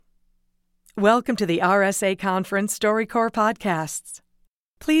Welcome to the RSA Conference StoryCorps podcasts.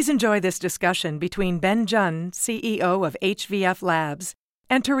 Please enjoy this discussion between Ben Jun, CEO of HVF Labs,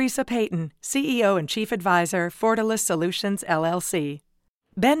 and Teresa Payton, CEO and Chief Advisor, Fortalice Solutions, LLC.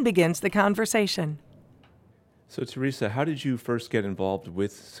 Ben begins the conversation. So, Teresa, how did you first get involved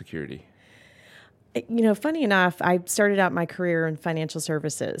with security? Funny enough, I started out my career in financial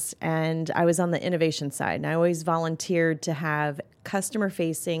services, and I was on the innovation side, and I always volunteered to have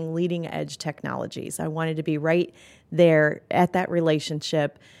customer-facing, leading-edge technologies. I wanted to be right there at that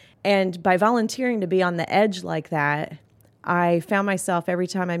relationship, and by volunteering to be on the edge like that, I found myself every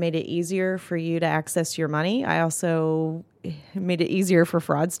time I made it easier for you to access your money, I also made it easier for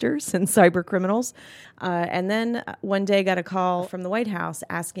fraudsters and cyber criminals. And then one day got a call from the White House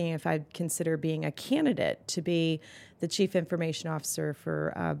asking if I'd consider being a candidate to be the chief information officer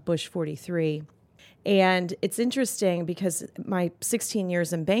for Bush 43. And it's interesting because my 16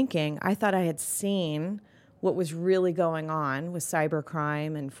 years in banking, I thought I had seen what was really going on with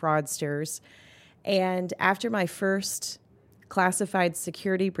cybercrime and fraudsters. And after my first classified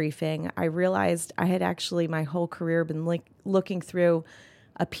security briefing, I realized I had actually my whole career been looking through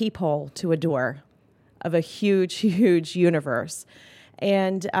a peephole to a door of a huge, huge universe.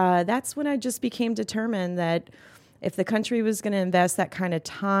 And that's when I just became determined that if the country was going to invest that kind of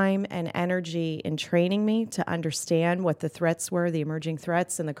time and energy in training me to understand what the threats were, the emerging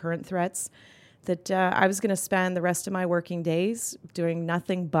threats and the current threats, that I was going to spend the rest of my working days doing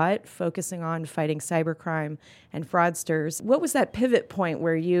nothing but focusing on fighting cybercrime and fraudsters. What was that pivot point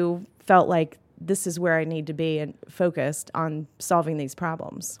where you felt like this is where I need to be and focused on solving these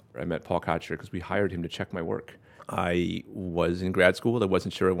problems? I met Paul Kotcher because we hired him to check my work. I was in grad school. I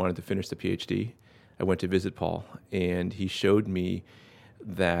wasn't sure I wanted to finish the PhD. I went to visit Paul, and he showed me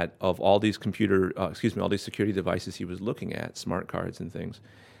that of all these all these security devices he was looking at, smart cards and things,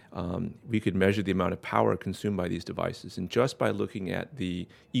 we could measure the amount of power consumed by these devices. And just by looking at the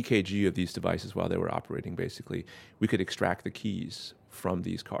EKG of these devices while they were operating, basically, we could extract the keys from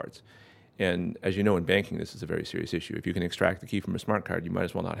these cards. And as you know, in banking, this is a very serious issue. If you can extract the key from a smart card, you might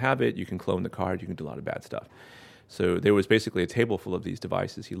as well not have it. You can clone the card. You can do a lot of bad stuff. So there was basically a table full of these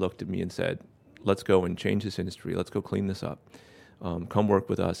devices. He looked at me and said, let's go and change this industry. Let's go clean this up. Come work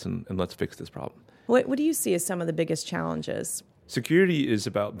with us and let's fix this problem. What do you see as some of the biggest challenges? Security is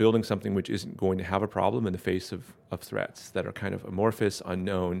about building something which isn't going to have a problem in the face of threats that are kind of amorphous,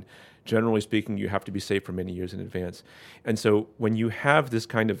 unknown. Generally speaking, you have to be safe for many years in advance. And so when you have this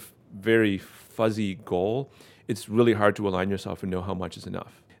kind of very fuzzy goal, it's really hard to align yourself and know how much is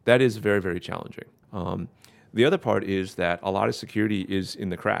enough. That is very, very challenging. The other part is that a lot of security is in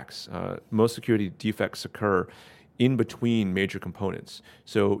the cracks. Most security defects occur in between major components.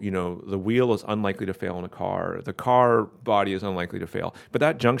 So, the wheel is unlikely to fail in a car. The car body is unlikely to fail. But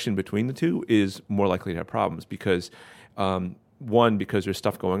that junction between the two is more likely to have problems because, one, because there's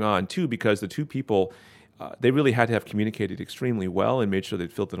stuff going on. Two, because the two people, they really had to have communicated extremely well and made sure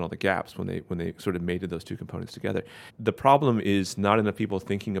they'd filled in all the gaps when they sort of mated those two components together. The problem is not enough people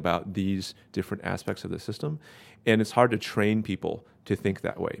thinking about these different aspects of the system. And it's hard to train people to think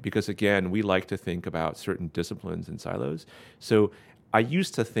that way because, again, we like to think about certain disciplines in silos. So I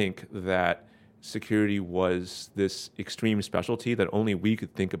used to think that security was this extreme specialty that only we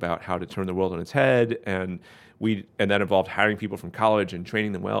could think about how to turn the world on its head, and that involved hiring people from college and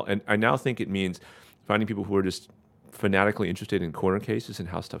training them well. And I now think it means finding people who are just fanatically interested in corner cases and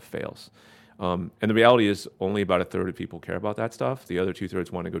how stuff fails. And the reality is only about a third of people care about that stuff. The other 2/3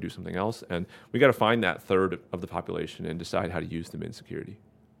 want to go do something else. And we got to find that third of the population and decide how to use them in security.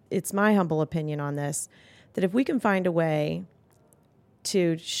 It's my humble opinion on this, that if we can find a way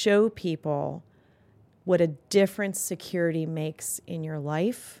to show people what a difference security makes in your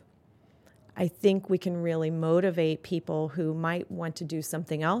life, I think we can really motivate people who might want to do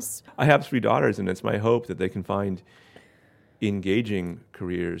something else. I have 3 daughters, and it's my hope that they can find engaging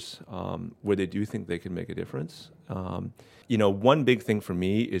careers where they do think they can make a difference. One big thing for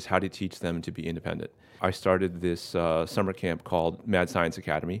me is how to teach them to be independent. I started this summer camp called Mad Science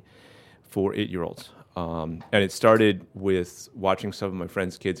Academy for 8-year-olds. And it started with watching some of my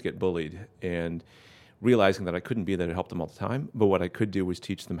friends' kids get bullied and realizing that I couldn't be there to help them all the time. But what I could do was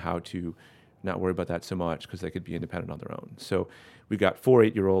teach them how to not worry about that so much because they could be independent on their own. So we got 4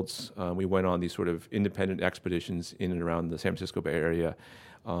 8-year-olds. We went on these sort of independent expeditions in and around the San Francisco Bay Area.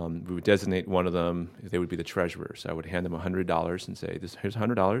 We would designate one of them. They would be the treasurer. So I would hand them $100 and say, here's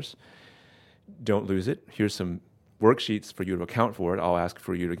 $100. Don't lose it. Here's some worksheets for you to account for it. I'll ask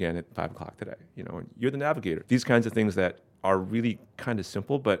for you again at 5 o'clock today. You're the navigator. These kinds of things that are really kind of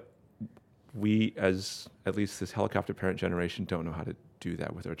simple, but we, as at least this helicopter parent generation, don't know how to do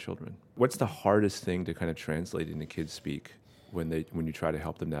that with our children. What's the hardest thing to kind of translate into kids speak when you try to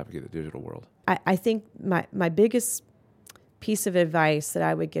help them navigate the digital world? I think my biggest piece of advice that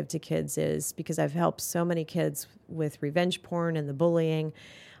I would give to kids is, because I've helped so many kids with revenge porn and the bullying,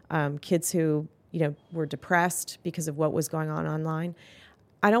 kids who were depressed because of what was going on online.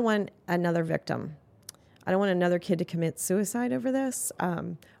 I don't want another victim. I don't want another kid to commit suicide over this,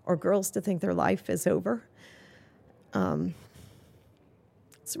 or girls to think their life is over.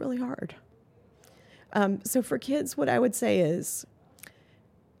 It's really hard. So for kids, what I would say is,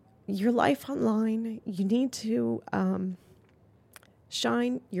 your life online, you need to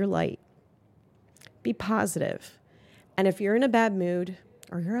shine your light. Be positive. And if you're in a bad mood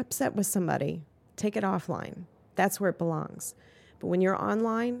or you're upset with somebody, take it offline. That's where it belongs. But when you're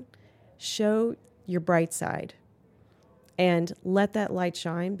online, show your bright side and let that light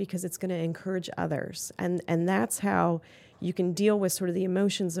shine, because it's going to encourage others. And that's how you can deal with sort of the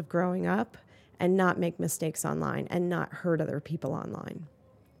emotions of growing up and not make mistakes online and not hurt other people online.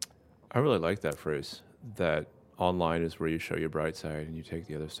 I really like that phrase, that online is where you show your bright side and you take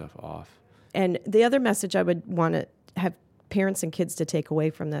the other stuff off. And the other message I would want to have parents and kids to take away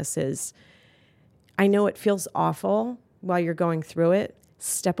from this is, I know it feels awful while you're going through it.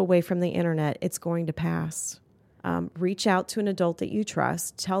 Step away from the internet. It's going to pass. Reach out to an adult that you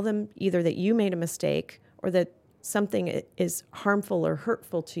trust. Tell them either that you made a mistake or that something is harmful or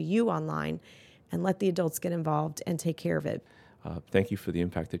hurtful to you online, and let the adults get involved and take care of it. Thank you for the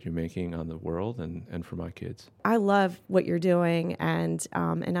impact that you're making on the world and for my kids. I love what you're doing, and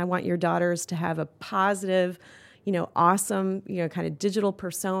I want your daughters to have a positive, awesome, kind of digital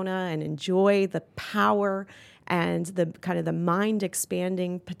persona, and enjoy the power and the kind of the mind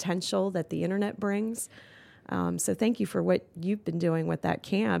expanding potential that the internet brings. So thank you for what you've been doing with that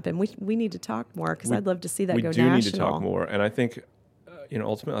camp, and we need to talk more, because I'd love to see that go national. We do need to talk more, and I think,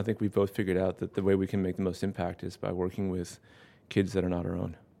 ultimately, I think we've both figured out that the way we can make the most impact is by working with kids that are not our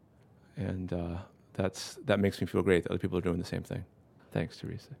own, and that makes me feel great that other people are doing the same thing. Thanks,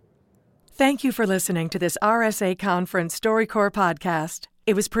 Teresa. Thank you for listening to this RSA Conference StoryCorps podcast.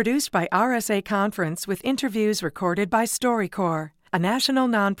 It was produced by RSA Conference with interviews recorded by StoryCorps, a national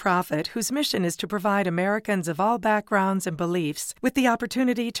nonprofit whose mission is to provide Americans of all backgrounds and beliefs with the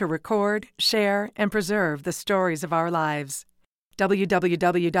opportunity to record, share, and preserve the stories of our lives.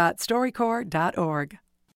 www.storycorps.org